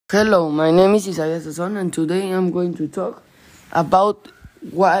Hello, my name is Isaiah Sasson, and today I'm going to talk about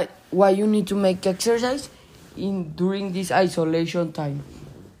why you need to make exercise during this isolation time.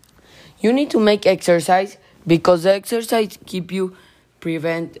 You need to make exercise because the exercise keep you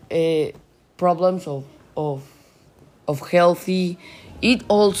prevent problems of healthy. It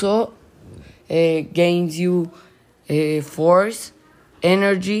also gains you force,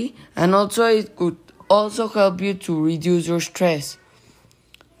 energy, and also it could also help you to reduce your stress.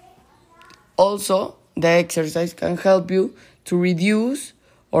 Also, the exercise can help you to reduce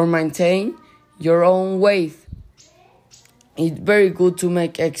or maintain your own weight. It's very good to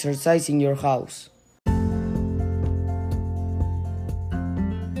make exercise in your house.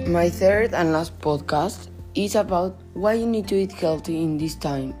 My third and last podcast is about why you need to eat healthy in this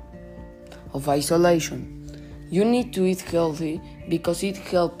time of isolation. You need to eat healthy because it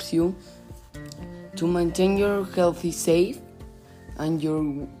helps you to maintain your healthy safe and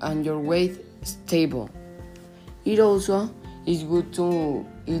your weight stable. It also is good to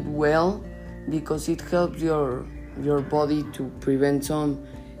eat well because it helps your body to prevent some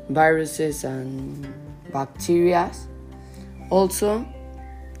viruses and bacteria. Also,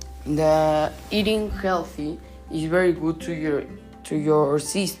 the eating healthy is very good to your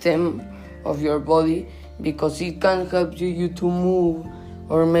system of your body because it can help you to move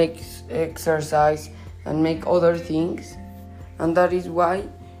or make exercise and make other things, and that is why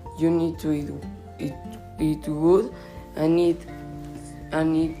you need to eat good and eat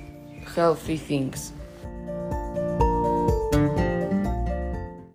healthy things.